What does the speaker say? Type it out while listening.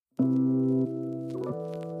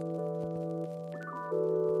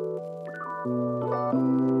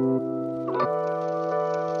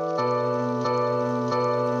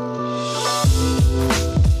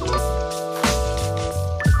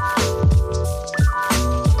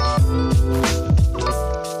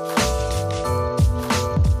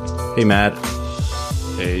Hey, Matt.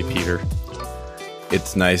 Hey, Peter.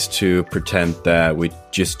 It's nice to pretend that we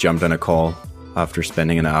just jumped on a call after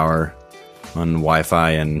spending an hour on Wi-Fi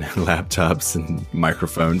and laptops and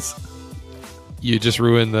microphones. You just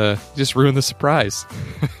ruined the surprise.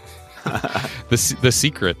 the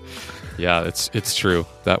secret. Yeah, it's true.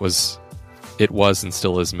 It was and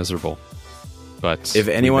still is miserable. But if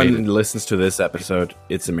anyone listens to this episode,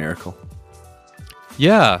 it's a miracle.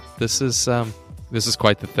 Yeah, this is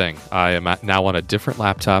quite the thing. I am now on a different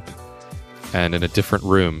laptop and in a different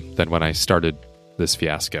room than when I started this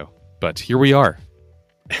fiasco. But here we are.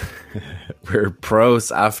 We're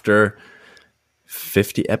pros after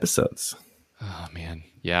 50 episodes. Oh, man.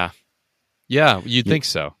 Yeah. Yeah, you'd think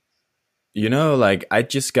so. You know, like, I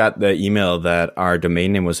just got the email that our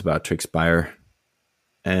domain name was about to expire.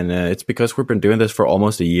 And it's because we've been doing this for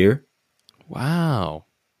almost a year. Wow.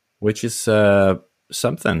 Which is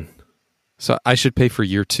something. So I should pay for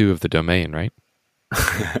year 2 of the domain, right?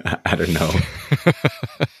 I don't know.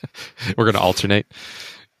 We're going to alternate?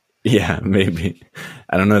 Yeah, maybe.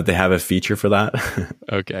 I don't know if they have a feature for that.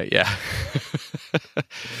 Okay, yeah.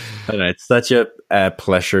 I don't know, it's such a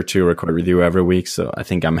pleasure to record with you every week, so I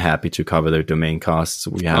think I'm happy to cover the domain costs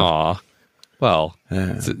we have. Aw. Well,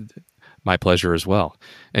 it's my pleasure as well.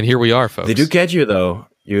 And here we are, folks. They do get you, though.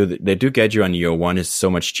 They do get you on year 1. It's so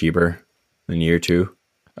much cheaper than year 2.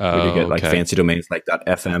 Where you get like fancy domains like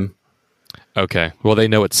 .fm. Okay. Well, they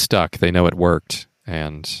know it's stuck. They know it worked.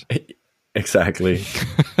 And exactly.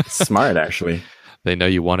 Smart, actually. They know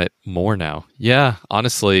you want it more now. Yeah,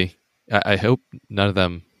 honestly, I hope none of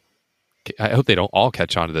them... I hope they don't all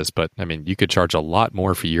catch on to this, but I mean, you could charge a lot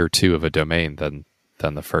more for year 2 of a domain than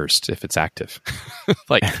the first if it's active.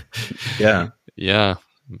 Like, yeah,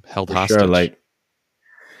 held for hostage. sure, like,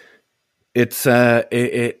 it's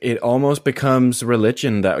it almost becomes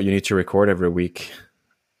religion that you need to record every week.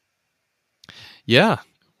 Yeah,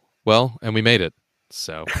 well, and we made it.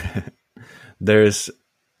 So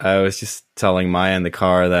I was just telling Maya in the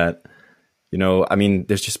car that, you know, I mean,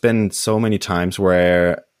 there's just been so many times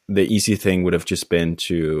where the easy thing would have just been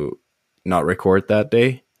to not record that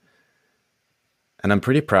day. And I'm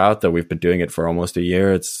pretty proud that we've been doing it for almost a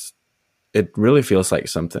year. It really feels like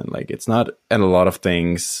something. Like, it's not a lot of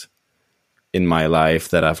things in my life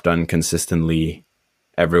that I've done consistently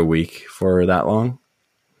every week for that long.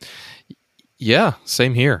 Yeah,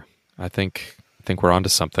 same here. I think we're onto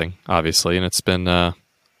something, obviously, and it's been. I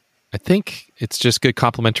think it's just good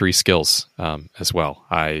complementary skills as well.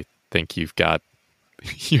 I think you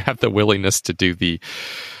have the willingness to do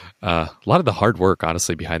a lot of the hard work,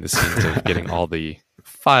 honestly, behind the scenes of getting all the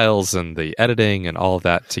files and the editing and all of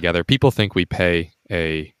that together. People think we pay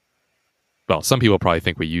some people probably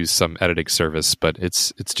think we use some editing service, but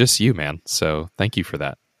it's just you, man. So thank you for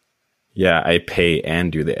that. Yeah, I pay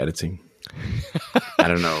and do the editing. I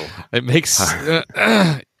don't know. It makes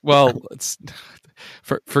well. It's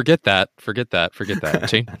forget that.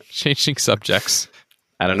 Changing subjects.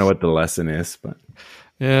 I don't know what the lesson is, but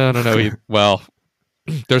yeah, I don't know. Well,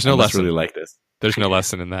 there's no lesson. Really like this. There's no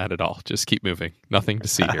lesson in that at all. Just keep moving. Nothing to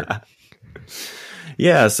see here.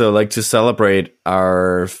 Yeah, so like to celebrate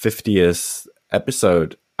our 50th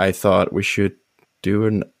episode, I thought we should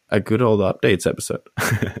do a good old updates episode.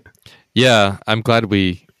 Yeah, I'm glad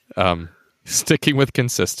we sticking with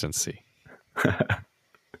consistency.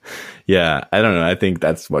 Yeah, I don't know. I think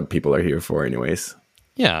that's what people are here for, anyways.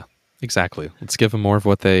 Yeah, exactly. Let's give them more of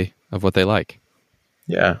what they like.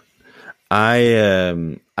 Yeah,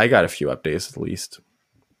 I got a few updates at least.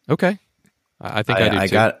 Okay, I think I do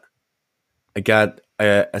too. I got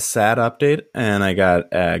a sad update and I got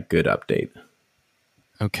a good update.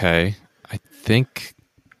 Okay, I think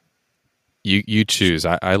you choose.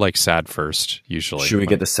 I like sad first usually. Should we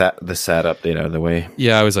get the sad update out of the way?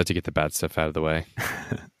 Yeah, I always like to get the bad stuff out of the way.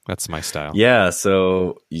 That's my style. Yeah,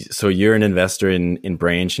 so you're an investor in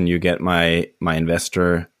Branch and you get my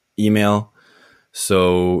investor email.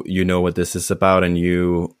 So you know what this is about, and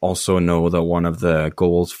you also know that one of the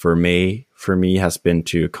goals for me has been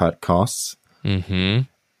to cut costs. Mm-hmm.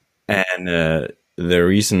 And the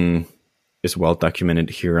reason is well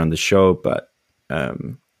documented here on the show, but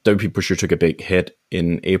WP Pusher took a big hit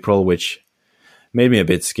in April, which made me a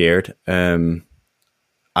bit scared.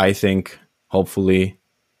 I think hopefully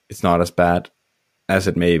it's not as bad as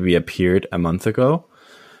it maybe appeared a month ago.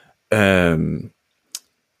 But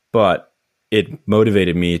it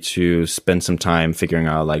motivated me to spend some time figuring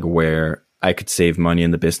out like where I could save money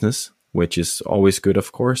in the business, which is always good,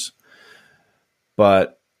 of course.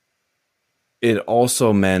 But it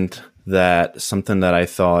also meant that something that I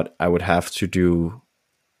thought I would have to do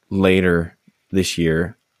later this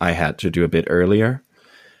year, I had to do a bit earlier.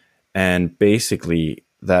 And basically,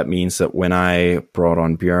 that means that when I brought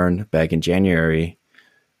on Björn back in January,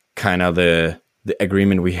 kind of the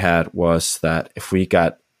agreement we had was that if we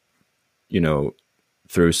got,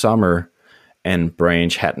 through summer and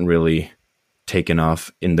Branch hadn't really taken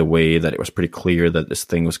off in the way that it was pretty clear that this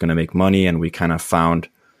thing was going to make money, and we kind of found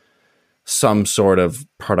some sort of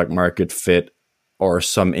product market fit or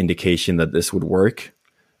some indication that this would work,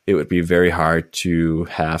 it would be very hard to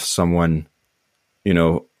have someone,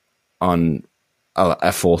 on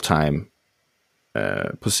a full-time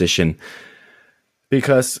position,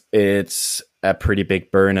 because it's a pretty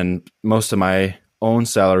big burn, and most of my own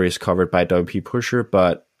salary is covered by WP Pusher,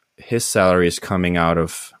 but his salary is coming out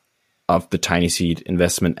of the Tiny Seed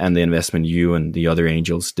investment and the investment you and the other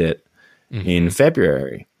angels did in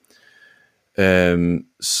February.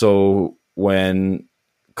 So when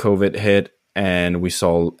COVID hit and we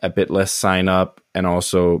saw a bit less sign up, and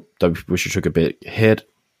also WP Pusher took a big hit,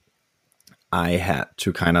 I had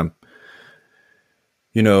to kind of,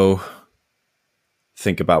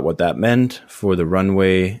 think about what that meant for the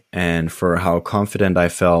runway and for how confident I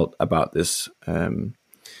felt about this.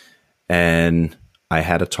 And I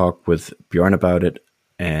had a talk with Björn about it,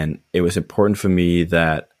 and it was important for me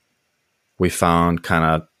that we found kind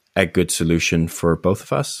of a good solution for both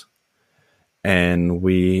of us. And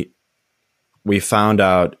we found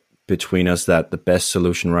out between us that the best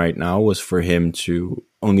solution right now was for him to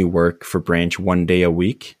only work for Branch 1 day a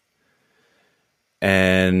week.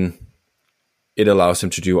 And it allows him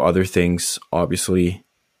to do other things, obviously,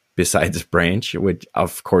 besides Branch, which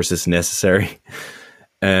of course is necessary.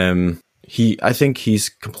 I think he's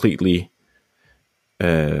completely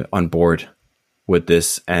on board with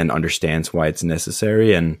this and understands why it's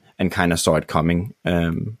necessary, and kind of saw it coming.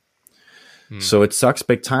 So it sucks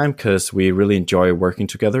big time because we really enjoy working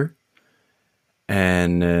together.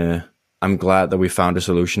 And I'm glad that we found a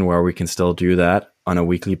solution where we can still do that on a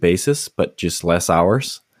weekly basis, but just less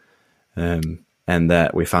hours. And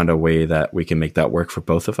that we found a way that we can make that work for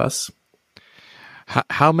both of us.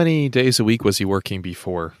 How many days a week was he working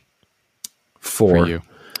before? 4. For you?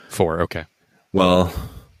 4, okay. Well,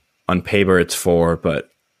 on paper it's 4, but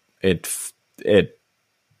it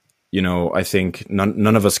I think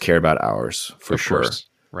none of us care about hours, for sure. Course.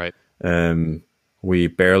 Right. We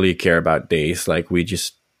barely care about days. Like, we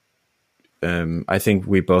just, I think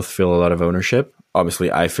we both feel a lot of ownership.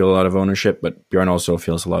 Obviously, I feel a lot of ownership, but Björn also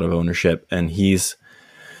feels a lot of ownership, and he's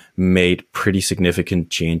made pretty significant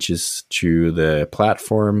changes to the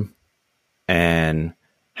platform and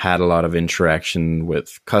had a lot of interaction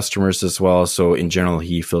with customers as well. So in general,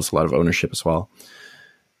 he feels a lot of ownership as well.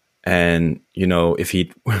 And, if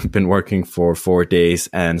he'd been working for 4 days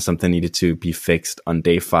and something needed to be fixed on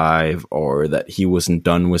day 5, or that he wasn't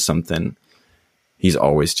done with something, he's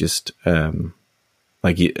always just,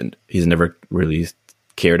 he's never really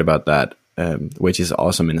cared about that, which is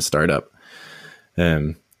awesome in a startup.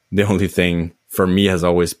 The only thing for me has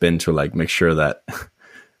always been to make sure that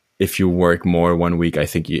if you work more 1 week, I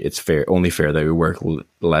think it's only fair that you work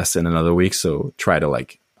less in another week. So try to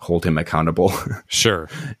hold him accountable. Sure.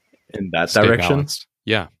 In that Stay direction. Balanced.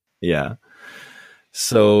 Yeah. Yeah.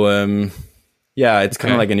 So, it's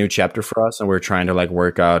kind of like a new chapter for us, and we're trying to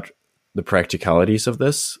work out the practicalities of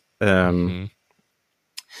this.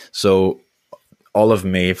 So all of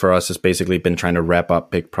May for us has basically been trying to wrap up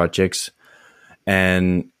big projects,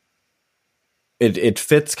 and it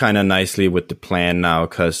fits kind of nicely with the plan now,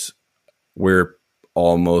 because we're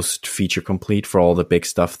almost feature complete for all the big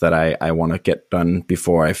stuff that I want to get done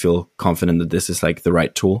before I feel confident that this is the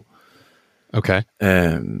right tool. Okay.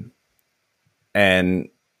 And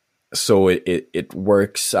so it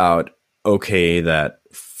works out okay that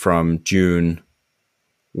from June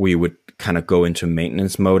we would kind of go into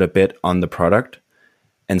maintenance mode a bit on the product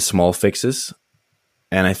and small fixes.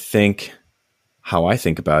 And I think how I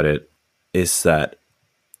think about it is that,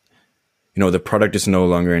 the product is no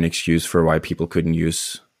longer an excuse for why people couldn't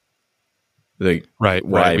use right.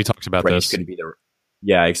 We talked about this.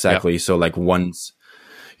 Yeah, exactly. Yep. So once,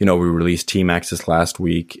 we released Team Access last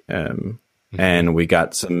week, and we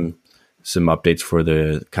got some updates for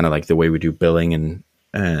the kind of the way we do billing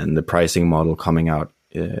and the pricing model coming out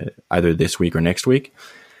either this week or next week.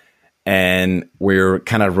 And we're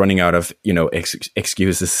kind of running out of,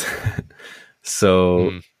 excuses.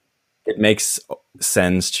 So it makes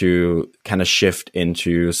sense to kind of shift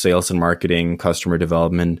into sales and marketing, customer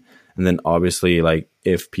development. And then obviously,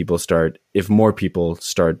 if more people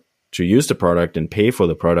start to use the product and pay for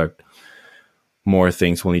the product, more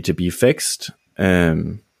things will need to be fixed.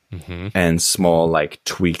 And small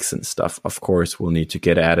tweaks and stuff, of course, will need to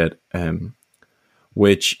get added,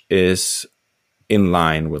 which is in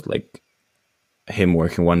line with like him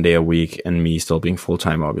working 1 day a week and me still being full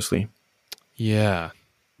time, obviously. Yeah.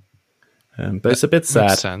 But it's a bit sad.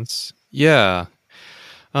 Makes sense. Yeah.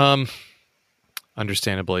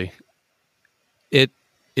 Understandably.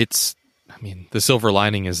 It's I mean, the silver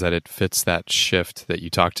lining is that it fits that shift that you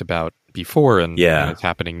talked about before, and it's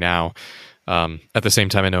happening now. At the same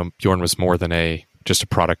time, I know Bjorn was more than just a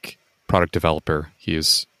product developer.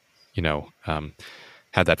 He's,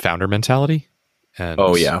 had that founder mentality. And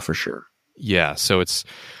for sure. Yeah, so it's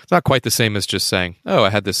not quite the same as just saying, "Oh, I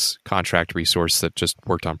had this contract resource that just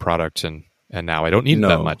worked on product, and now I don't need it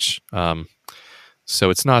that much." So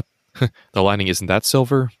it's not the lining isn't that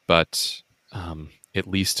silver, but at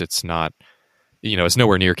least it's not, it's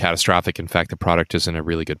nowhere near catastrophic. In fact, the product is in a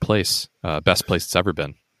really good place, best place it's ever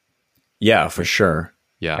been. Yeah, for sure.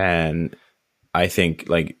 Yeah, and I think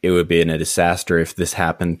like it would be a disaster if this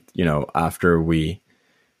happened, after we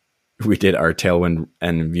did our Tailwind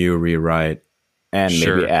and Vue rewrite and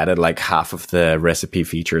maybe added like half of the recipe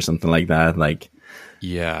feature or something like that. Like,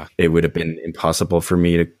 yeah, it would have been impossible for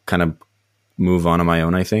me to kind of move on my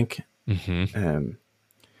own, I think. Mm-hmm.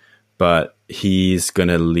 But he's going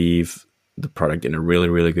to leave the product in a really,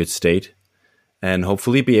 really good state and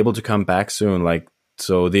hopefully be able to come back soon. Like,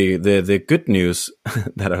 so the good news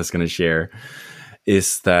that I was going to share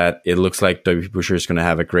is that it looks like WP Pusher is going to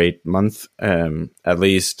have a great month, at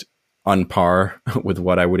least on par with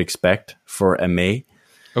what I would expect for a May.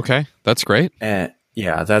 Okay, that's great.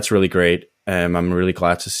 Yeah, that's really great. I'm really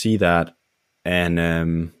glad to see that.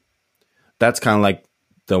 And that's kind of like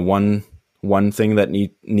the one thing that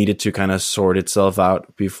needed to kind of sort itself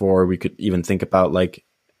out before we could even think about like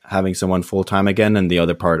having someone full time again. And the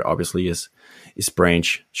other part obviously is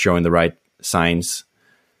Branch showing the right signs.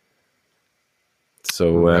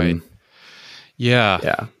 So right.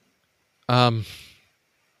 Yeah.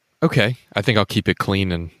 Okay, I think I'll keep it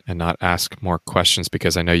clean and not ask more questions,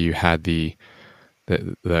 because I know you had the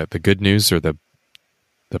good news or the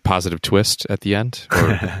positive twist at the end.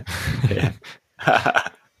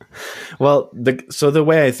 Well, the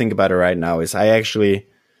way I think about it right now is I actually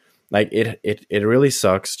like it really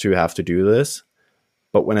sucks to have to do this,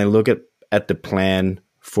 but when I look at the plan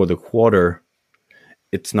for the quarter,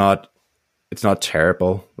 it's not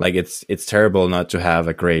terrible. Like it's terrible not to have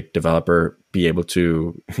a great developer be able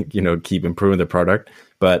to keep improving the product,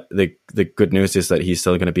 but the good news is that he's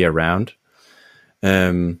still going to be around.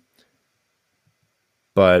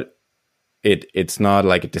 But it's not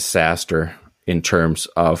like a disaster in terms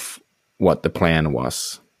of what the plan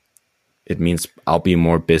was. It means I'll be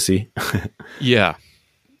more busy. Yeah.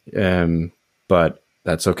 But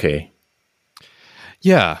that's okay.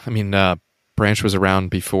 Yeah. I mean, Branch was around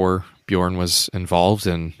before Bjorn was involved,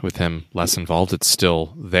 and with him less involved, it's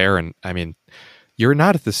still there. And I mean, you're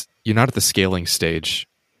not at the scaling stage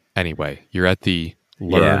anyway. You're at the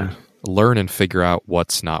learn and figure out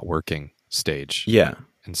what's not working stage. Yeah.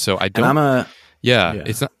 And so I don't.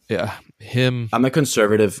 It's not him. I'm a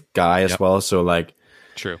conservative guy as well, so like,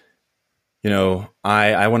 true.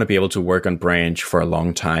 I want to be able to work on Branch for a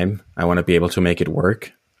long time. I want to be able to make it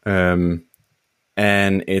work, and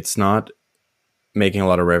it's not making a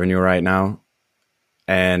lot of revenue right now.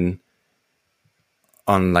 And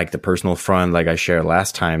on like the personal front, like I shared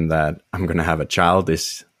last time, that I'm going to have a child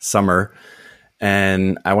this summer,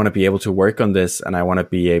 and I want to be able to work on this, and I want to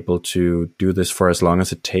be able to do this for as long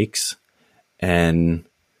as it takes. And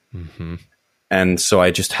so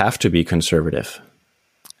I just have to be conservative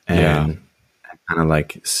and kind of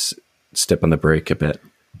like step on the brake a bit.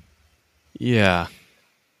 Yeah.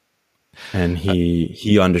 And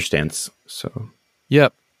he understands. So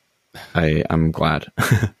yep. I'm glad.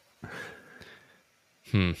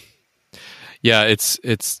 Yeah,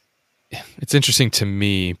 it's interesting to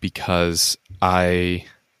me because I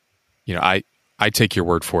take your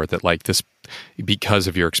word for it that like this, because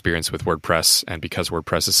of your experience with WordPress and because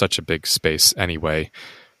WordPress is such a big space anyway,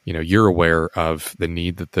 you're aware of the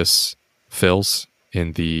need that this fills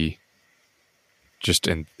in the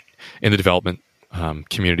development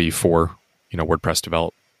community for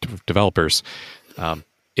WordPress developers.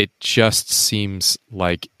 It just seems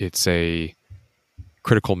like it's a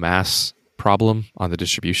critical mass problem on the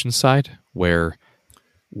distribution side, where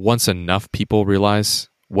once enough people realize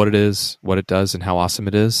what it is, what it does, and how awesome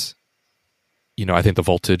it is, I think the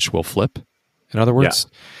voltage will flip, in other words.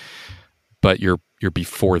 Yeah. But you're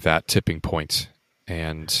before that tipping point.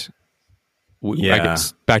 And I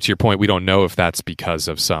guess, back to your point, we don't know if that's because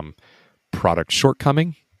of some product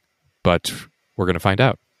shortcoming, but we're going to find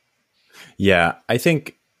out. Yeah, I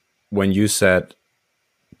think when you said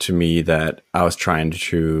to me that I was trying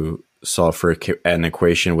to solve for an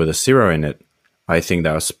equation with a zero in it, I think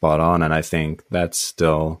that was spot on, and I think that's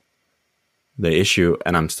still the issue,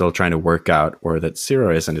 and I'm still trying to work out where that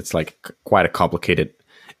zero is, and it's like quite a complicated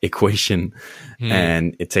equation,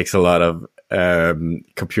 and it takes a lot of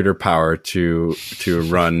computer power to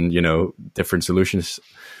run, different solutions.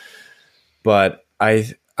 But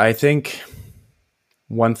I think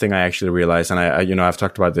one thing I actually realized, and I've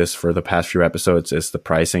talked about this for the past few episodes, is the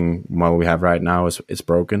pricing model we have right now is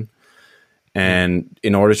broken. And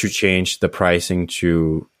in order to change the pricing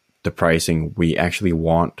to the pricing we actually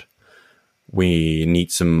want, we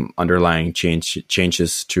need some underlying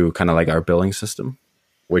changes to kind of like our billing system,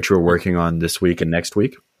 which we're working on this week and next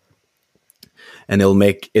week. And it'll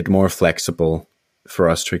make it more flexible for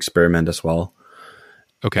us to experiment as well.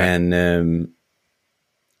 Okay. And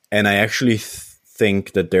I actually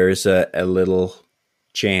think that there is a little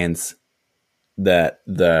chance that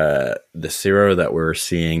the zero that we're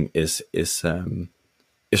seeing is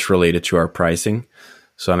related to our pricing.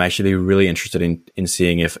 So I'm actually really interested in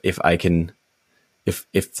seeing if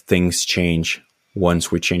things change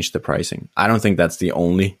once we change the pricing. I don't think that's the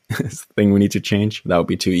only thing we need to change. That would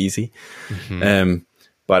be too easy.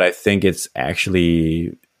 But I think it's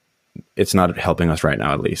not helping us right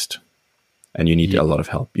now, at least. And you need a lot of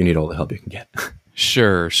help. You need all the help you can get.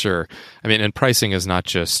 Sure. I mean, and pricing is not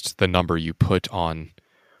just the number you put on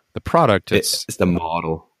the product. It's the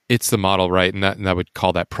model. It's the model, right? And that would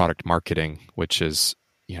call that product marketing, which is,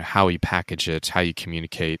 how you package it, how you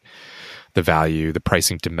communicate the value, the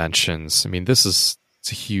pricing dimensions. I mean, it's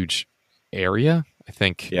a huge area, I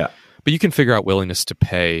think. Yeah. But you can figure out willingness to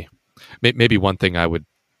pay. Maybe one thing I would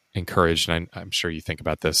encourage, and I'm sure you think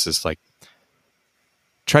about this, is like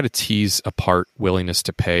try to tease apart willingness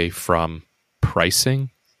to pay from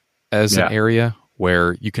pricing as an area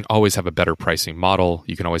where you can always have a better pricing model.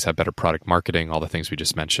 You can always have better product marketing, all the things we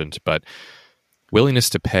just mentioned, but willingness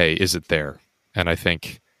to pay, is it there? And I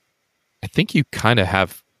think you kind of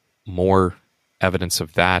have more evidence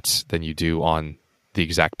of that than you do on the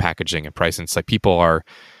exact packaging and pricing. It's like people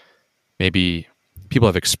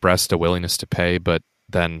have expressed a willingness to pay, but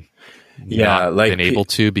then not been able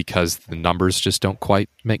to because the numbers just don't quite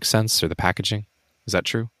make sense, or the packaging. Is that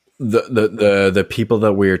true? The people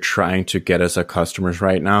that we're trying to get as our customers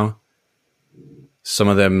right now, some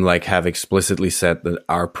of them like have explicitly said that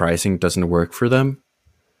our pricing doesn't work for them,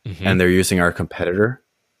 and they're using our competitor,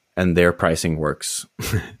 and their pricing works.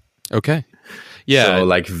 Okay. Yeah. So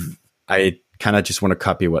like I kind of just want to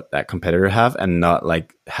copy what that competitor have, and not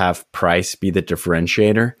like have price be the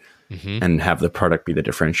differentiator, and have the product be the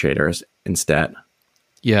differentiators instead.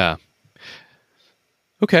 Yeah.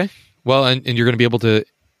 Okay. Well, and you're going to be able to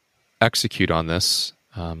execute on this,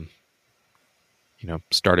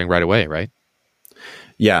 starting right away, right?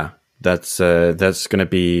 Yeah, that's going to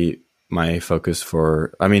be my focus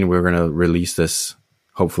for. I mean, we're going to release this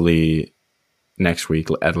hopefully next week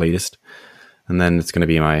at latest, and then it's going to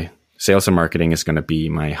be my sales and marketing is going to be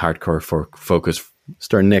my hardcore focus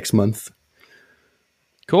starting next month.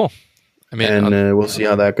 Cool. I mean, and we'll see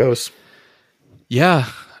how that goes. Yeah.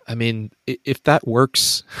 I mean, if that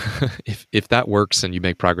works, if that works and you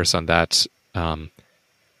make progress on that,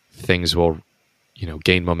 things will,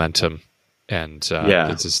 gain momentum. And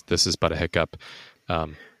this is but a hiccup.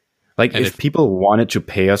 If people wanted to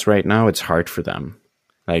pay us right now, it's hard for them.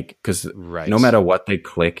 Like, because no matter what they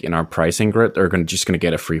click in our pricing grid, they're just going to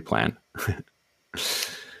get a free plan.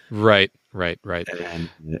 Right. And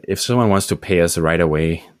if someone wants to pay us right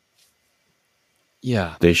away,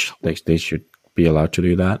 they should be allowed to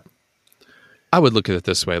do that. I would look at it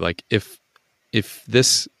this way: like if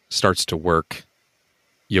this starts to work,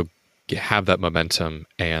 you'll have that momentum,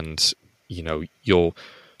 and you'll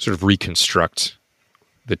sort of reconstruct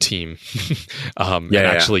the team, and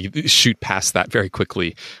actually shoot past that very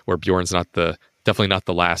quickly. Where Bjorn's definitely not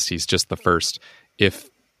the last; he's just the first. If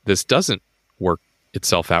this doesn't work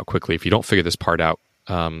itself out quickly, if you don't figure this part out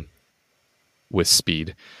with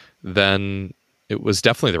speed, then it was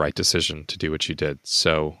definitely the right decision to do what you did.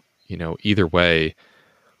 So, either way,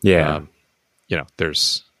 there's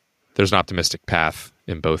an optimistic path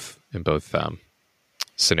in both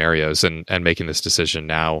scenarios, and making this decision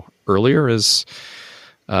now earlier is,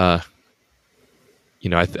 I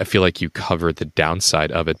feel like you covered the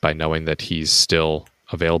downside of it by knowing that he's still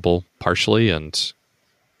available partially, and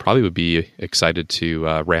probably would be excited to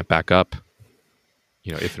ramp back up.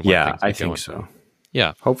 If and when things I get think going. so.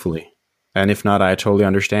 Yeah, hopefully. And if not, I totally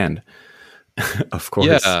understand. Of course.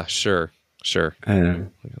 Yeah, sure.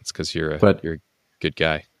 That's because you're a good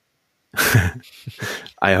guy.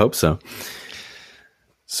 I hope so.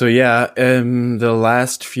 So the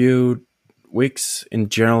last few weeks in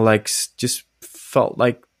general, just felt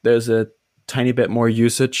like there's a tiny bit more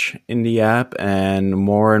usage in the app, and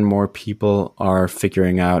more people are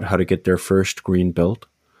figuring out how to get their first green build.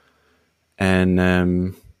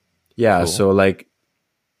 And cool. So like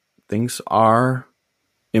things are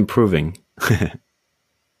improving,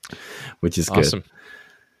 which is awesome. Good.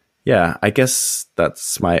 Yeah, I guess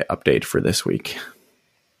that's my update for this week.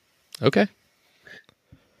 Okay.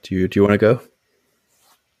 Do you want to go?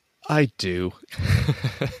 I do.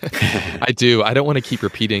 I do. I don't want to keep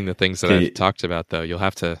repeating the things that I've talked about, though. You'll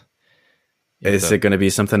have to. Is it going to be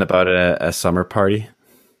something about a summer party?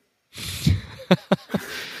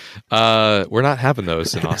 We're not having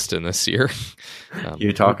those in Austin this year.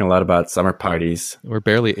 You're talking a lot about summer parties. We're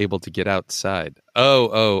barely able to get outside.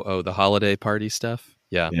 Oh, the holiday party stuff.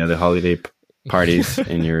 Yeah, the holiday parties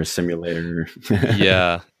in your simulator.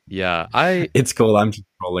 Yeah. It's cool. I'm just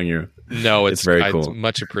trolling you. No, it's very cool. It's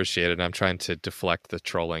much appreciated. I'm trying to deflect the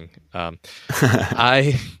trolling. I'm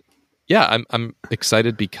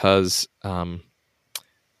excited because, maybe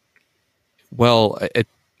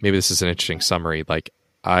this is an interesting summary. Like,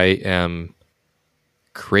 I am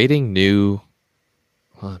creating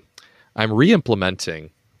I'm re-implementing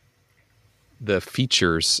the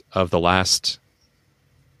features of the last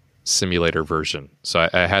simulator version. So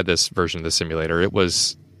I had this version of the simulator. It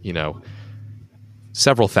was,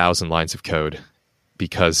 several thousand lines of code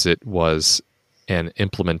because it was an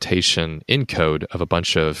implementation in code of a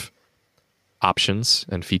bunch of options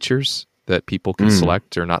and features that people could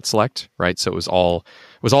select or not select, right? So it was all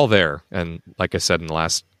there. And like I said in the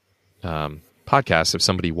last podcast, if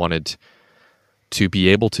somebody wanted to be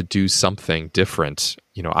able to do something different,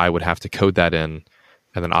 I would have to code that in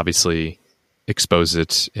and then obviously expose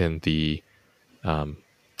it in the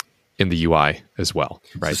UI as well,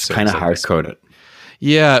 right? So kind of hard coded.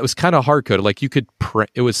 Yeah, it was kind of hard coded. Like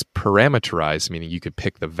it was parameterized, meaning you could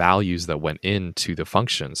pick the values that went into the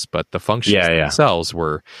functions, but the functions themselves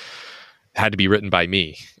had to be written by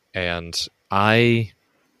me. And I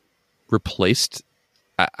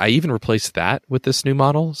even replaced that with this new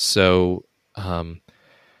model. So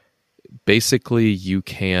basically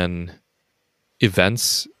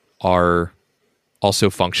events are also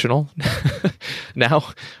functional now,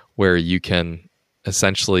 where you can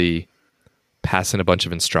essentially pass in a bunch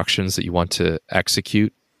of instructions that you want to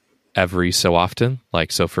execute every so often.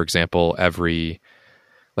 Like, so for example,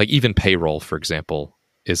 even payroll, for example,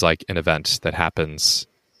 is like an event that happens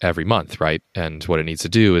every month, right? And what it needs to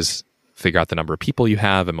do is figure out the number of people you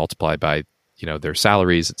have and multiply by, their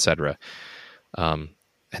salaries, etc. And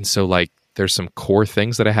so like, there's some core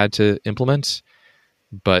things that I had to implement,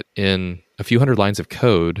 but in a few hundred lines of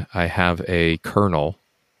code, I have a kernel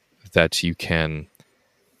that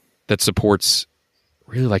supports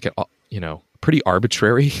really like a pretty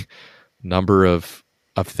arbitrary number of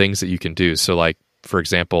things that you can do. So like, for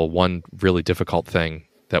example, one really difficult thing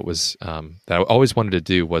that was that I always wanted to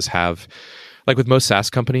do was have, like with most SaaS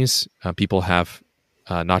companies, people have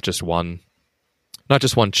not just one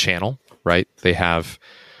channel, right? They have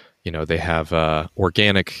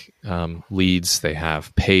organic leads, they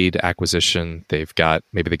have paid acquisition,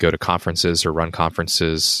 maybe they go to conferences or run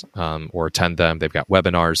conferences or attend them, they've got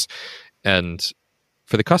webinars. And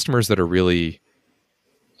for the customers that are really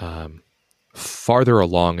farther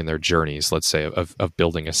along in their journeys, let's say, of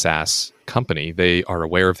building a SaaS company, they are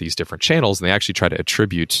aware of these different channels and they actually try to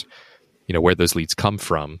attribute, where those leads come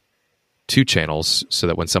from to channels so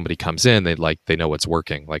that when somebody comes in, they know what's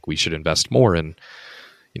working. Like, we should invest more in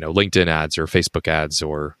LinkedIn ads or Facebook ads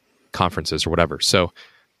or conferences or whatever. So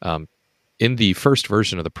in the first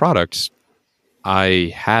version of the product,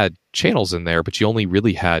 I had channels in there, but you only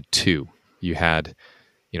really had two. You had,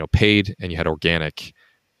 paid and you had organic.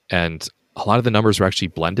 And a lot of the numbers were actually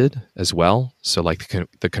blended as well. So like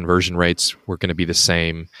the conversion rates were going to be the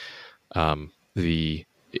same.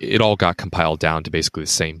 It all got compiled down to basically the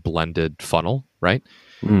same blended funnel, right?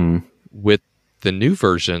 With the new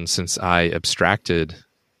version, since I abstracted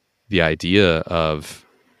the idea of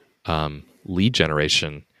lead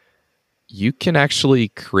generation, you can actually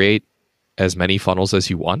create as many funnels as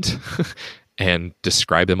you want and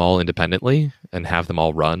describe them all independently and have them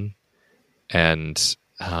all run. And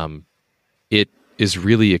it is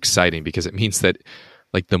really exciting because it means that,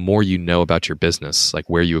 like, the more you know about your business, like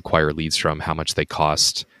where you acquire leads from, how much they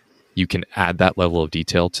cost, you can add that level of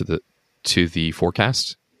detail to the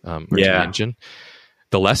forecast or to the engine.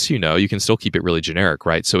 The less you know, you can still keep it really generic,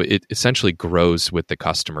 right? So it essentially grows with the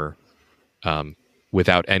customer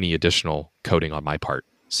without any additional coding on my part.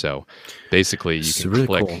 So basically, you can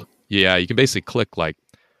click. Cool. Yeah, you can basically click like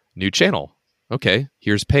new channel. Okay,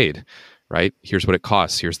 here's paid, right? Here's what it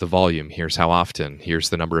costs. Here's the volume. Here's how often. Here's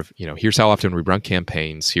the number of, here's how often we run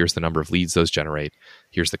campaigns. Here's the number of leads those generate.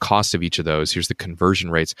 Here's the cost of each of those. Here's the conversion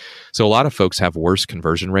rates. So a lot of folks have worse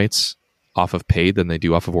conversion rates off of paid than they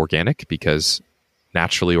do off of organic, because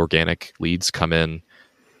naturally organic leads come in,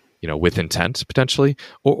 with intent potentially,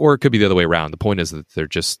 or it could be the other way around. The point is that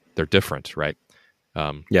they're different, right?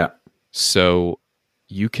 So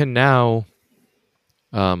you can now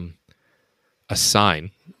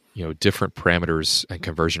assign, different parameters and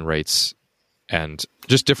conversion rates and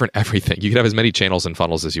just different everything. You can have as many channels and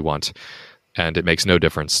funnels as you want, and it makes no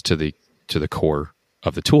difference to the core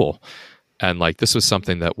of the tool. And like, this was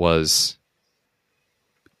something that was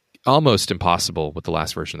almost impossible with the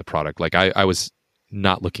last version of the product. Like I was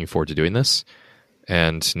not looking forward to doing this.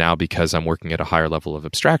 And now, because I'm working at a higher level of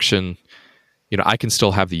abstraction, I can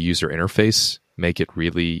still have the user interface make it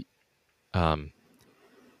really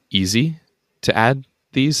easy to add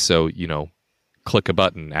these. So, click a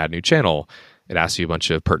button, add new channel. It asks you a bunch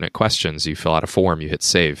of pertinent questions. You fill out a form, you hit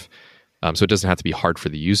save. So it doesn't have to be hard for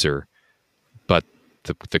the user, but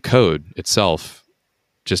the code itself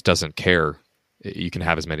just doesn't care. You can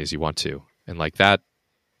have as many as you want to. And like that,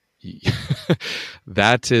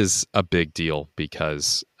 that is a big deal,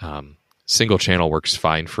 because single channel works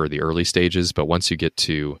fine for the early stages, but once you get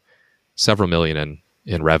to several million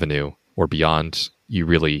in revenue or beyond, you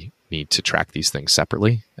really need to track these things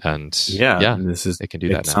separately. And it can do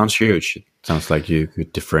that now. Sounds huge. It sounds like you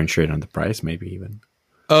could differentiate on the price, maybe even.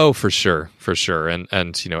 Oh, for sure. And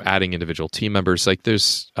adding individual team members, like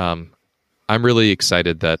there's, I'm really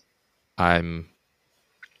excited that I'm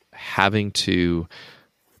having to,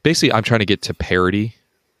 basically I'm trying to get to parity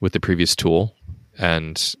with the previous tool,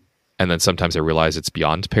 and then sometimes I realize it's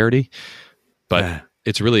beyond parity. But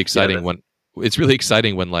it's really exciting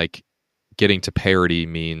when like getting to parity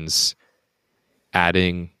means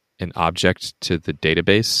adding an object to the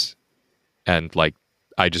database, and like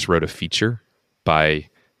I just wrote a feature by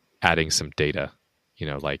adding some data.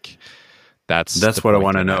 Like that's what I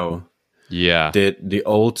want to know. Yeah. Did the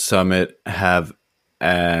old Summit have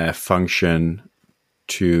a function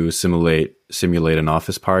to simulate an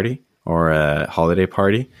office party or a holiday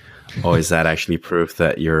party? Or is that actually proof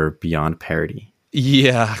that you're beyond parity?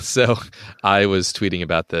 Yeah. So I was tweeting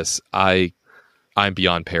about this. I'm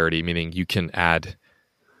beyond parity, meaning you can add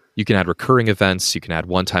recurring events, you can add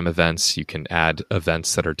one-time events, you can add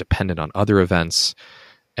events that are dependent on other events.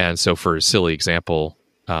 And so for a silly example,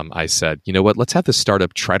 I said, you know what, let's have this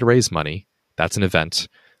startup try to raise money. That's an event.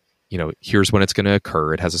 Here's when it's going to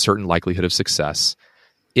occur. It has a certain likelihood of success.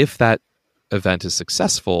 If that event is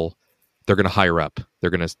successful, they're going to hire up. They're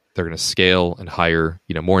going to scale and hire,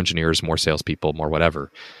 more engineers, more salespeople, more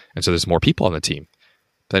whatever. And so there's more people on the team.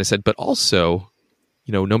 But I said, but also,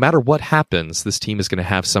 no matter what happens, this team is going to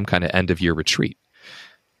have some kind of end of year retreat.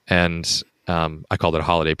 And I called it a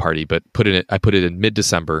holiday party, but I put it in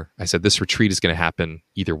mid-December. I said, this retreat is going to happen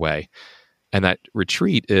either way. And that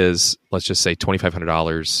retreat is, let's just say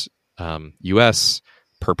 $2,500 US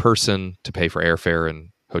per person to pay for airfare and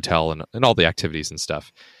hotel and all the activities and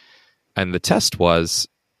stuff. And the test was,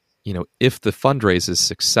 if the fundraise is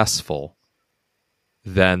successful,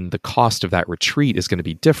 then the cost of that retreat is going to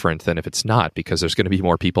be different than if it's not, because there's going to be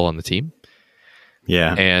more people on the team.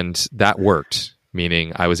 Yeah. And that worked,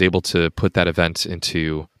 meaning I was able to put that event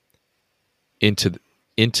into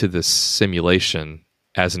the simulation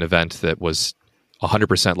as an event that was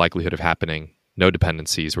 100% likelihood of happening, no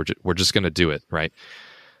dependencies. We're just going to do it, right?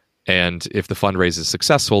 And if the fundraise is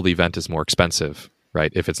successful, the event is more expensive,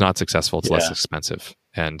 right? If it's not successful, it's less expensive.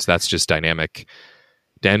 And that's just dynamic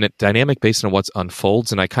based on what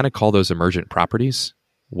unfolds. And I kind of call those emergent properties,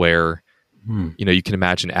 where, you can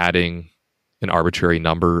imagine adding an arbitrary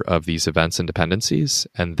number of these events and dependencies.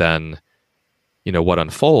 And then, what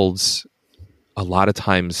unfolds, a lot of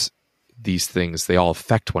times these things, they all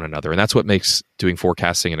affect one another. And that's what makes doing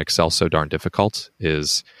forecasting in Excel so darn difficult,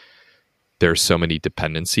 is there's so many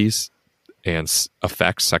dependencies and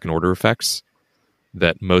effects, second order effects,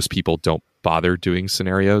 that most people don't bother doing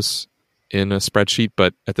scenarios in a spreadsheet.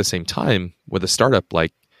 But at the same time, with a startup,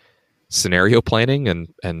 like scenario planning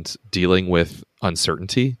and dealing with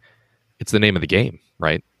uncertainty, it's the name of the game,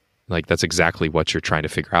 right? Like that's exactly what you're trying to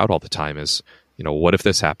figure out all the time is, what if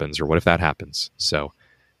this happens or what if that happens? So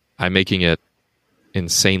I'm making it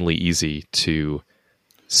insanely easy to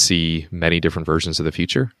see many different versions of the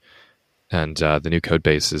future. And the new code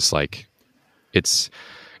base is like, it's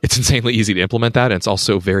insanely easy to implement that. And it's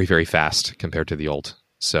also very, very fast compared to the old.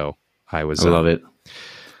 So I love it.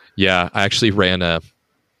 Yeah. I actually ran a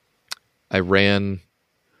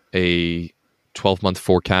 12-month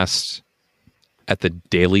forecast at the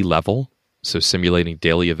daily level so simulating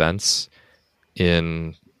daily events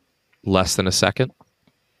in less than a second.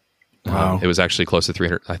 Wow. It was actually close to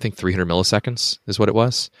 300, I think 300 milliseconds is what it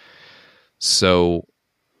was. So,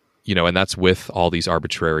 and that's with all these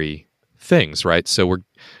arbitrary things, right? So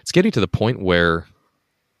it's getting to the point where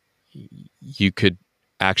you could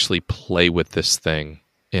actually play with this thing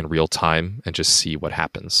in real time and just see what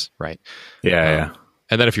happens, right? Yeah.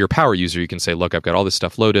 And then if you're a power user, you can say, look, I've got all this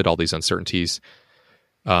stuff loaded, all these uncertainties.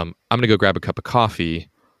 I'm going to go grab a cup of coffee.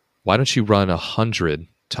 Why don't you run 100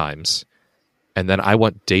 times? And then I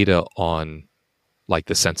want data on like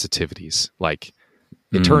the sensitivities. Like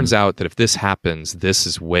it turns out that if this happens, this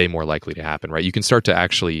is way more likely to happen, right? You can start to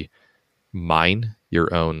actually mine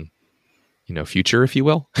your own, future, if you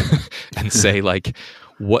will, and say like,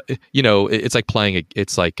 what, it's like playing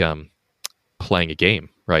a game,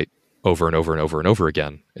 right? Over and over and over and over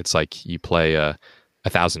again. It's like you play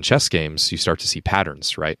 1,000 chess games, you start to see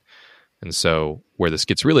patterns, right? And so where this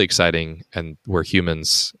gets really exciting and where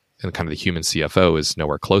humans and kind of the human CFO is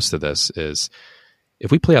nowhere close to this is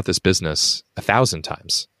if we play out this business 1,000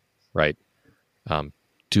 times, right?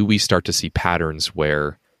 Do we start to see patterns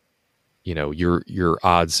where, your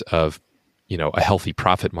odds of, a healthy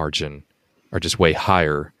profit margin are just way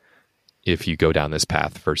higher if you go down this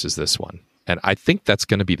path versus this one? And I think that's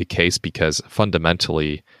going to be the case because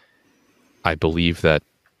fundamentally, I believe that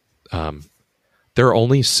there are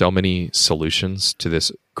only so many solutions to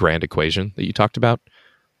this grand equation that you talked about.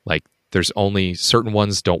 Like there's only certain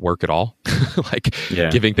ones don't work at all. Like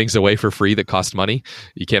giving things away for free that cost money.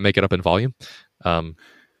 You can't make it up in volume.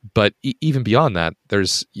 But even beyond that,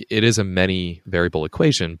 it is a many variable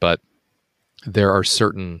equation, but there are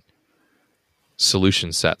certain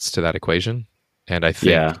solution sets to that equation. And I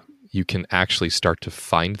think you can actually start to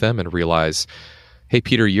find them and realize, hey,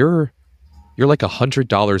 Peter, you're like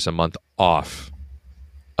 $100 a month off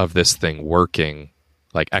of this thing working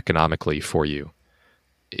like economically for you.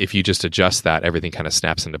 If you just adjust that, everything kind of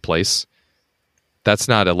snaps into place. That's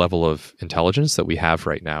not a level of intelligence that we have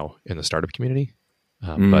right now in the startup community.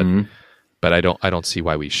 But I don't see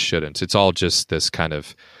why we shouldn't. It's all just this kind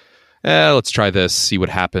of, let's try this, see what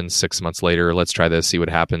happens 6 months later. Let's try this, see what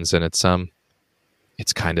happens. And it's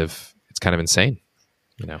kind of insane.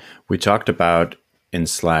 We talked about in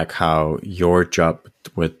Slack how your job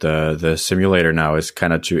with the simulator now is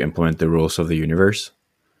kind of to implement the rules of the universe.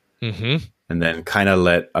 Mm-hmm. And then kind of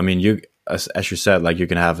you, as you said, like you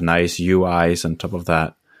can have nice UIs on top of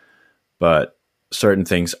that, but certain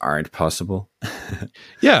things aren't possible.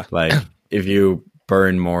 Yeah. Like if you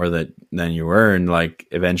burn more than you earn, like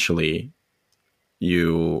eventually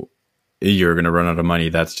you're going to run out of money.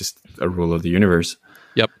 That's just a rule of the universe.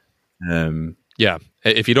 Yep. Yeah.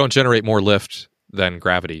 If you don't generate more lift than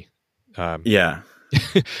gravity,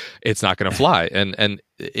 it's not going to fly. And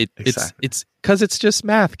it's because it's just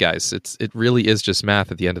math, guys. It really is just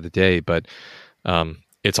math at the end of the day, but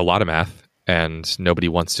it's a lot of math and nobody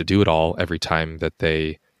wants to do it all every time that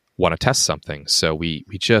they want to test something. So we're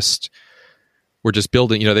just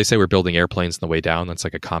building, they say we're building airplanes on the way down. That's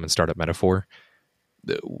like a common startup metaphor.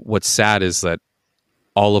 What's sad is that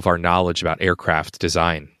all of our knowledge about aircraft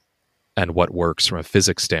design and what works from a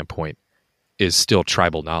physics standpoint is still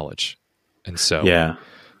tribal knowledge. And so,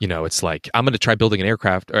 it's like, I'm going to try building an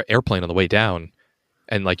airplane on the way down.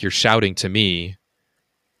 And like, you're shouting to me,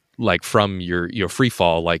 like from your free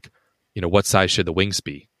fall, like, what size should the wings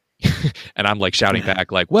be? And I'm like shouting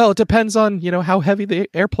back, like, well, it depends on, how heavy the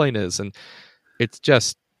airplane is. And it's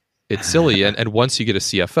silly. And once you get a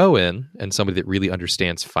CFO in and somebody that really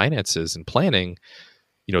understands finances and planning,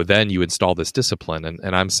 then you install this discipline.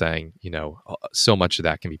 And I'm saying, so much of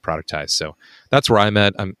that can be productized. So that's where I'm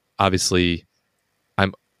at. I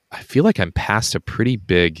feel like I'm past a pretty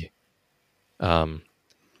big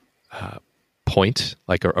point,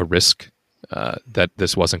 like a risk that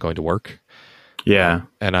this wasn't going to work. Yeah.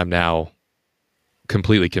 And I'm now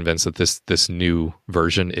completely convinced that this new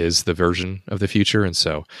version is the version of the future. And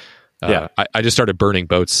so I just started burning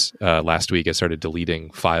boats last week. I started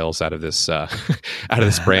deleting files out of this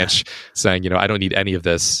branch, saying, I don't need any of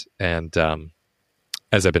this. And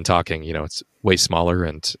as I've been talking, it's way smaller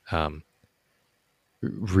and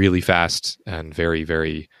really fast and very,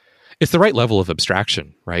 very. It's the right level of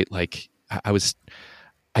abstraction, right? Like I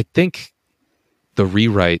think the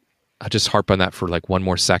rewrite. I'll just harp on that for like one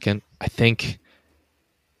more second. I think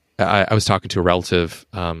I was talking to a relative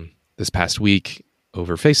this past week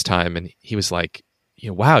over FaceTime, and he was like,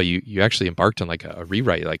 wow, you actually embarked on like a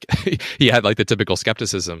rewrite. Like he had like the typical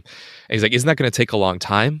skepticism. And he's like, isn't that going to take a long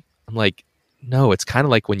time? I'm like, no, it's kind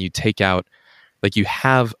of like when you take out, like you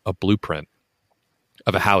have a blueprint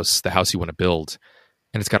of a house, the house you want to build,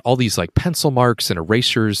 and it's got all these like pencil marks and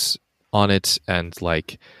erasures on it, and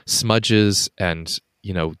like smudges and,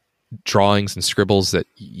 you know, drawings and scribbles that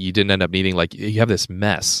you didn't end up needing. Like, you have this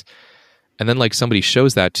mess. And then like somebody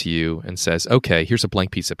shows that to you and says, okay, here's a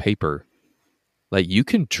blank piece of paper. Like, you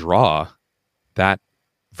can draw that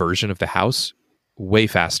version of the house way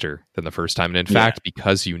faster than the first time. And in fact,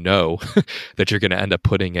 because you know that you're going to end up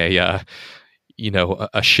putting a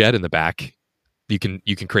shed in the back, you can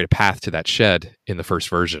create a path to that shed in the first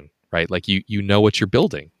version, right? Like, you know what you're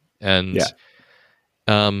building. And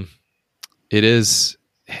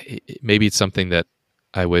maybe it's something that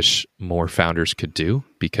I wish more founders could do,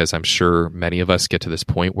 because I'm sure many of us get to this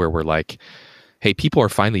point where we're like, hey, people are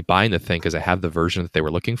finally buying the thing because I have the version that they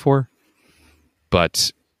were looking for.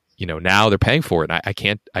 But, you know, now they're paying for it. And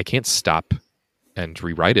I can't stop and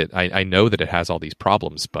rewrite it. I know that it has all these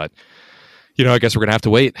problems, but, you know, I guess we're going to have to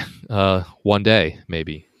wait one day,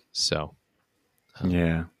 maybe. So,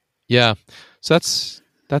 yeah. So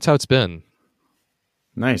that's how it's been.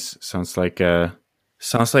 Nice. Sounds like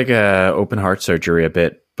open heart surgery a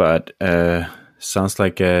bit, but sounds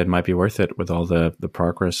like it might be worth it with all the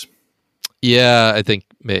progress. Yeah, I think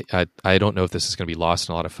I don't know if this is going to be lost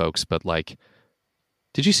on a lot of folks, but like,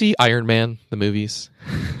 did you see Iron Man, the movies?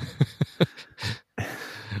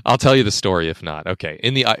 I'll tell you the story if not. Okay,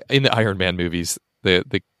 in the Iron Man movies,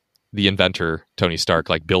 the inventor Tony Stark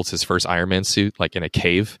like built his first Iron Man suit like in a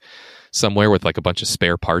cave somewhere with like a bunch of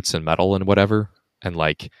spare parts and metal and whatever, and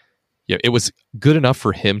like, yeah, it was good enough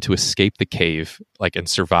for him to escape the cave like and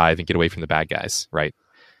survive and get away from the bad guys, right?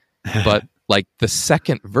 But like the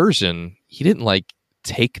second version, he didn't like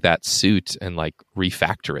take that suit and like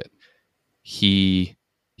refactor it. He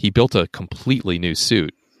built a completely new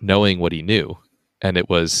suit knowing what he knew, and it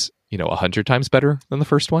was, you know, 100 times better than the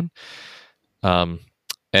first one. And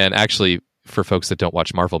actually, for folks that don't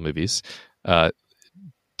watch Marvel movies,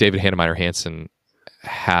 David Heinemeier Hansson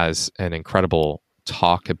has an incredible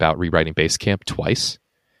talk about rewriting Basecamp twice.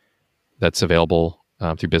 That's available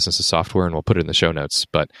through Business of Software, and we'll put it in the show notes.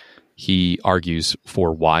 But he argues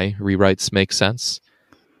for why rewrites make sense,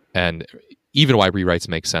 and even why rewrites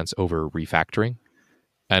make sense over refactoring.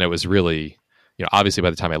 And it was really, you know, obviously by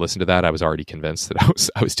the time I listened to that, I was already convinced that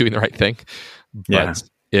I was doing the right thing. But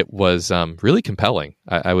it was really compelling.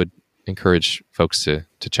 I would encourage folks to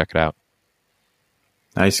check it out.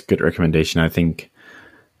 Nice, good recommendation. I think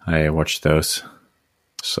I watched those.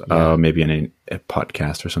 So, maybe in a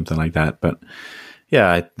podcast or something like that. But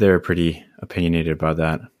yeah, they're pretty opinionated about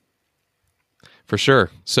that. For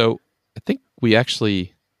sure. So I think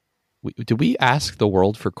did we ask the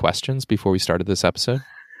world for questions before we started this episode?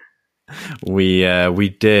 We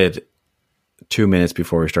did 2 minutes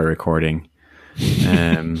before we started recording.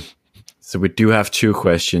 So we do have 2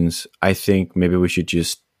 questions. I think maybe we should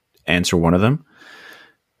just answer one of them.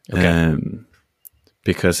 Okay.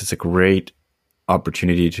 Because it's a great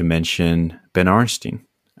opportunity to mention Ben Orenstein.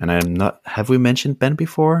 And have we mentioned Ben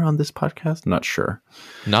before on this podcast? Not sure.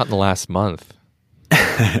 Not in the last month.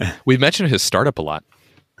 We've mentioned his startup a lot.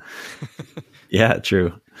 Yeah,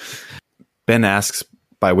 true. Ben asks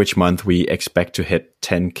by which month we expect to hit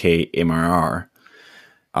 10K MRR.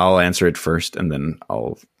 I'll answer it first, and then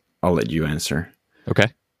I'll let you answer.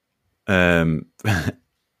 Okay.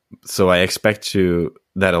 So I expect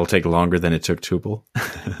that'll take longer than it took Tuple.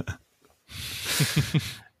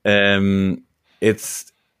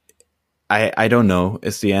 I don't know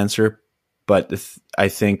is the answer, but I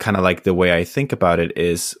think kind of like the way I think about it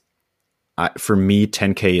is, for me,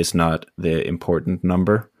 10K is not the important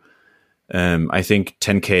number. I think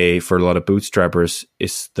 10K for a lot of bootstrappers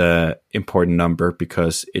is the important number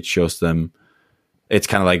because it shows them it's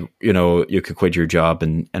kind of like, you know, you could quit your job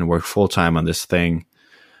and work full time on this thing.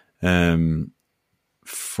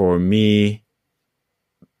 For me,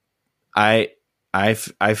 I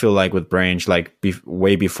feel like with Branch, like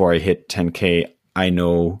way before I hit 10K, I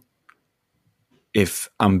know if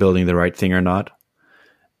I'm building the right thing or not.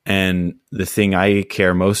 And the thing I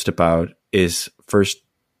care most about is, first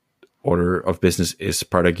order of business is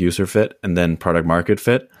product user fit and then product market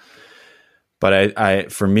fit. But I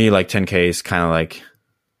for me, like 10K is kind of like,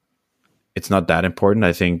 it's not that important.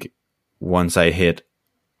 I think once I hit,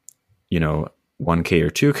 you know, 1K or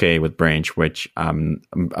 2K with Branch, which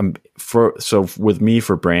so with me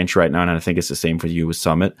for Branch right now, and I think it's the same for you with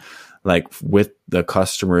Summit, like with the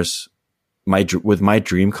customers, with my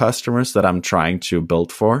dream customers that I'm trying to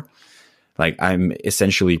build for, like I'm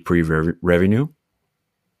essentially pre-revenue.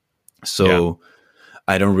 So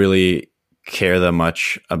I don't really care that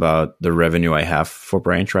much about the revenue I have for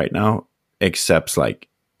Branch right now, except like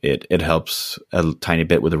it helps a tiny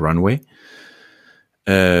bit with the runway.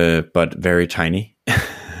 But very tiny.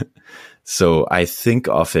 So I think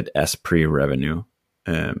of it as pre-revenue.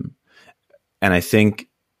 And I think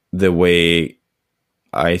the way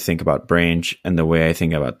I think about Branch and the way I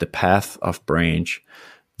think about the path of Branch,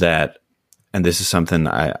 that, and this is something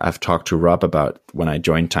I've talked to Rob about when I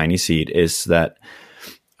joined TinySeed, is that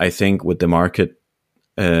I think with the market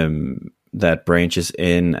that Branch is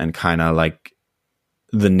in, and kind of like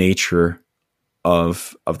the nature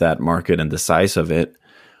of that market and the size of it,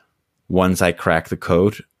 once I crack the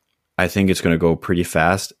code, I think it's going to go pretty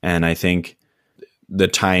fast. And I think the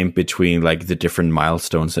time between like the different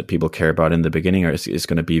milestones that people care about in the beginning is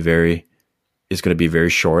going to be very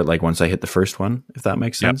short. Like once I hit the first one, if that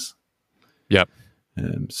makes sense. Yep.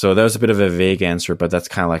 So that was a bit of a vague answer, but that's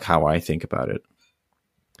kind of like how I think about it.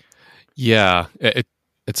 Yeah,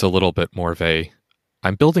 it's a little bit more of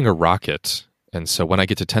I'm building a rocket, and so when I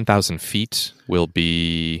get to 10,000 feet, will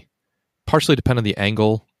be partially depend on the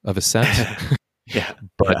angle of ascent. Yeah,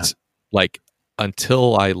 but like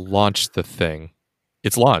until I launch the thing,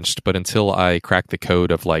 it's launched, but until I crack the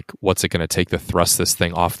code of like what's it going to take to thrust this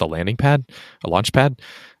thing off the landing pad, a launch pad,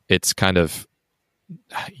 it's kind of,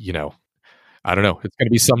 I don't know. It's going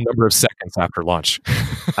to be some number of seconds after launch.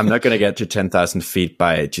 I'm not going to get to 10,000 feet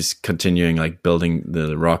by just continuing like building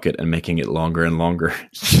the rocket and making it longer and longer.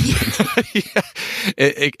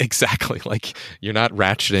 Exactly. Like you're not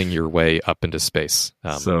ratcheting your way up into space.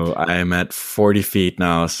 So I'm at 40 feet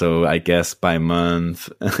now. So I guess by month.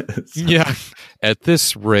 Yeah. At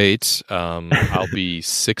this rate, I'll be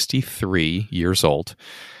 63 years old.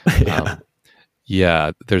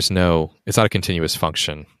 Yeah. It's not a continuous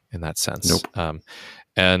function in that sense. Nope.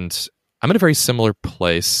 And I'm in a very similar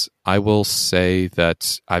place. I will say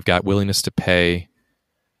that I've got willingness to pay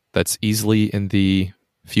that's easily in the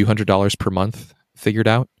few $100s per month figured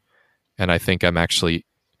out. And I think I'm actually,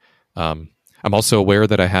 I'm also aware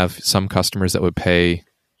that I have some customers that would pay,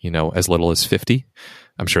 as little as 50.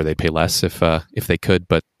 I'm sure they'd pay less if they could,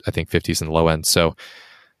 but I think 50 is in the low end. So,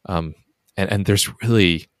 and there's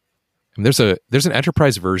really, there's an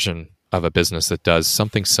enterprise version of a business that does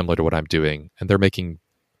something similar to what I'm doing, and they're making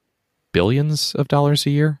billions of dollars a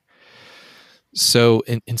year. So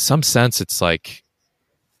in some sense, it's like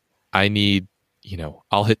I need,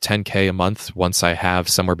 I'll hit 10K a month once I have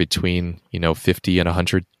somewhere between, 50 and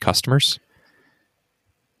 100 customers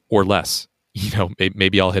or less.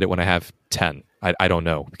 Maybe I'll hit it when I have 10. I don't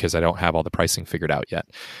know, because I don't have all the pricing figured out yet.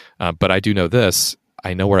 But I do know this.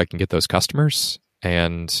 I know where I can get those customers,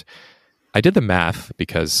 and I did the math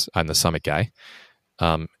because I'm the Summit guy.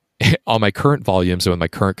 On my current volumes and with my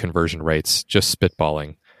current conversion rates, just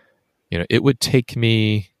spitballing, it would take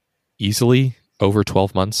me easily over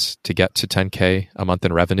 12 months to get to 10K a month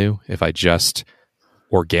in revenue if I just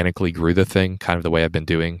organically grew the thing, kind of the way I've been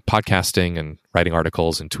doing podcasting and writing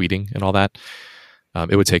articles and tweeting and all that.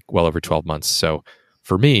 It would take well over 12 months. So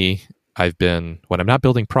for me, when I'm not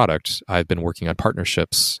building product, I've been working on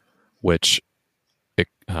partnerships, which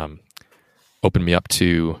opened me up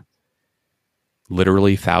to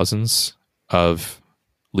literally thousands of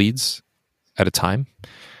leads at a time.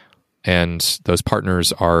 And those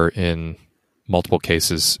partners are in multiple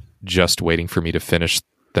cases just waiting for me to finish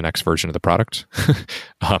the next version of the product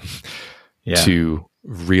to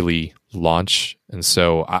really launch. And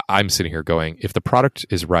so I'm sitting here going, if the product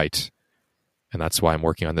is right, and that's why I'm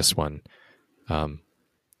working on this one,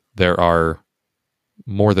 there are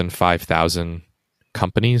more than 5,000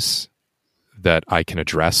 companies that I can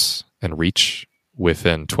address and reach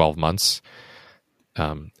within 12 months.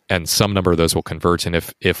 And some number of those will convert. And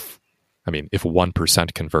if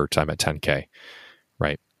 1% convert, I'm at 10K,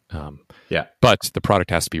 right? But the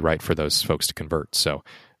product has to be right for those folks to convert. So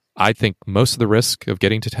I think most of the risk of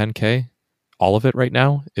getting to 10K, all of it right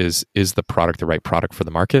now, is the product the right product for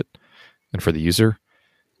the market and for the user?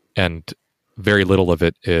 And very little of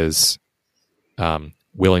it is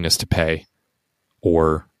willingness to pay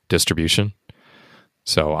or distribution.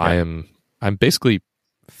 So I'm basically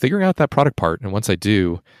figuring out that product part. And once I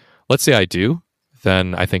do, let's say I do,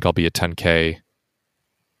 then I think I'll be at 10K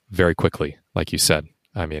very quickly, like you said.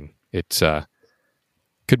 I mean, it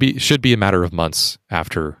should be a matter of months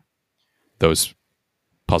after those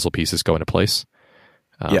puzzle pieces go into place.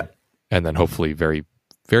 And then hopefully very,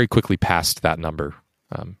 very quickly past that number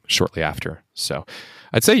shortly after. So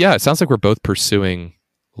I'd say, it sounds like we're both pursuing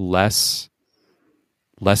less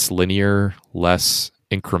linear, less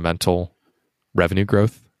incremental revenue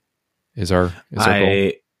growth is our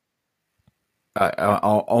goal. I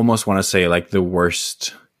almost want to say like the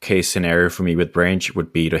worst case scenario for me with Branch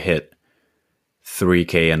would be to hit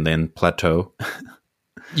 3K and then plateau.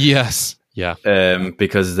 Yes. Yeah.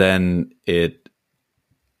 Because then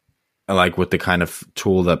like with the kind of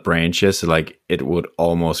tool that Branch is, like it would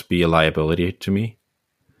almost be a liability to me.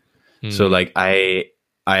 So like I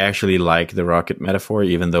actually like the rocket metaphor,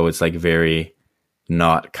 even though it's like very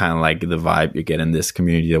not kind of like the vibe you get in this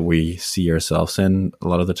community that we see ourselves in a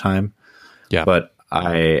lot of the time. Yeah. But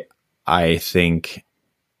I think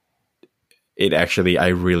it actually, I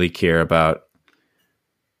really care about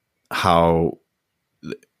how,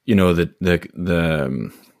 you know,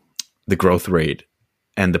 the growth rate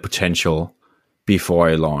and the potential before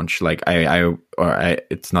I launch. Like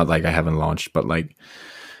it's not like I haven't launched, but like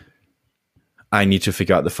I need to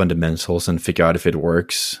figure out the fundamentals and figure out if it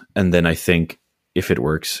works. And then I think if it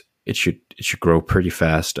works, it should grow pretty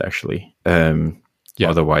fast, actually.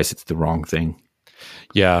 Otherwise, it's the wrong thing.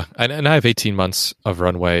 Yeah. And I have 18 months of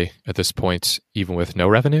runway at this point, even with no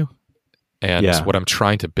revenue. And what I'm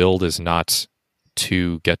trying to build is not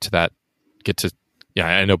to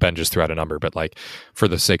I know Ben just threw out a number, but like for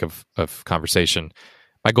the sake of conversation,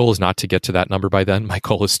 my goal is not to get to that number by then. My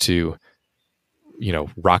goal is to,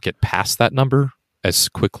 rocket past that number as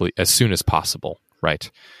soon as possible.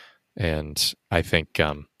 Right. And I think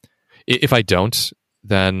if I don't,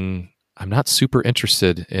 then I'm not super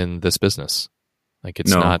interested in this business. Like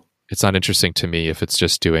it's not interesting to me if it's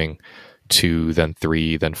just doing 2, then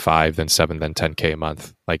 3, then 5, then 7, then 10K a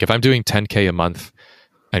month. Like if I'm doing 10K a month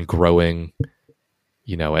and growing,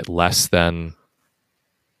 at less than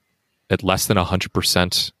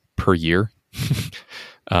 100% per year,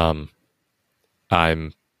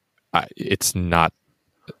 it's not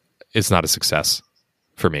a success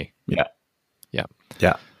for me. Yeah.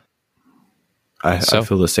 I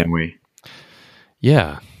feel the same way.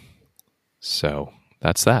 Yeah. So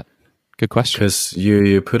that's that. Good question. Because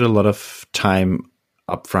you put a lot of time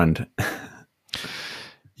up front.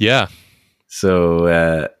 Yeah.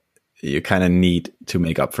 So you kind of need to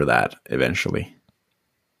make up for that eventually.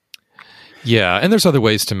 Yeah. And there's other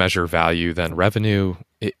ways to measure value than revenue.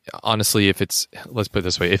 Honestly, let's put it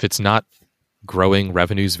this way, if it's not growing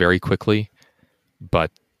revenues very quickly, but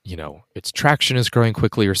its traction is growing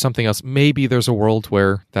quickly or something else, maybe there's a world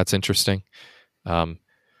where that's interesting.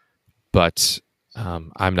 But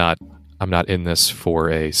I'm not in this for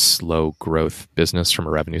a slow growth business from a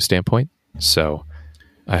revenue standpoint. So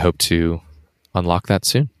I hope to unlock that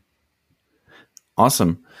soon.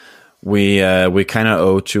 Awesome. We kind of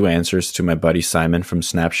owe 2 answers to my buddy Simon from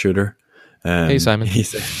Snapshooter. Hey, Simon.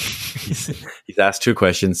 He's asked 2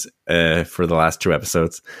 questions for the last 2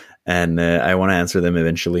 episodes, and I want to answer them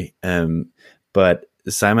eventually. But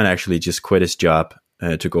Simon actually just quit his job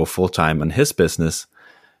to go full-time on his business.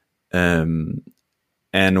 And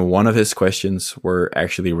one of his questions were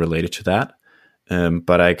actually related to that.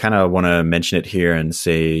 But I kind of want to mention it here and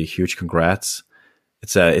say huge congrats.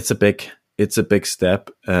 It's a big step.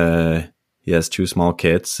 He has 2 small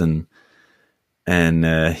kids and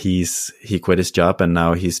he quit his job and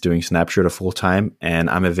now he's doing Snapshooter full time. And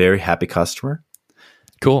I'm a very happy customer.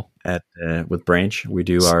 Cool. With Branch, we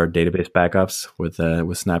do our database backups with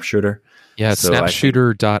Snapshooter. Yeah, it's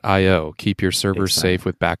snapshooter.io. Keep your servers safe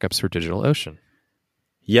with backups for DigitalOcean.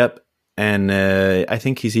 Yep. And I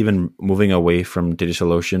think he's even moving away from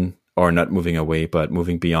DigitalOcean, or not moving away, but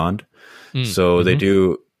moving beyond. So they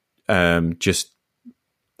do just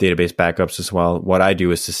database backups as well. What I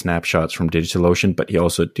do is the snapshots from DigitalOcean, but he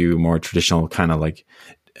also do more traditional kind of like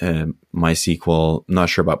MySQL, not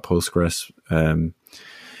sure about Postgres,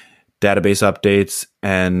 database updates.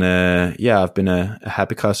 And I've been a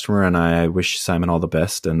happy customer and I wish Simon all the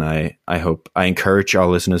best. And I encourage our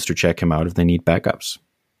listeners to check him out if they need backups,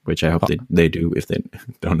 which I hope they do if they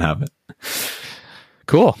don't have it.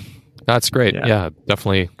 Cool. That's great. Yeah,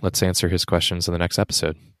 definitely. Let's answer his questions in the next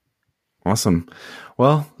episode. Awesome.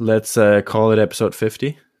 Well, let's call it episode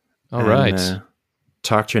 50. All right.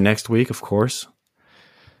 Talk to you next week, of course.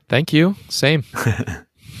 Thank you. Same.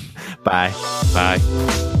 Bye.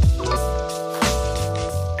 Bye.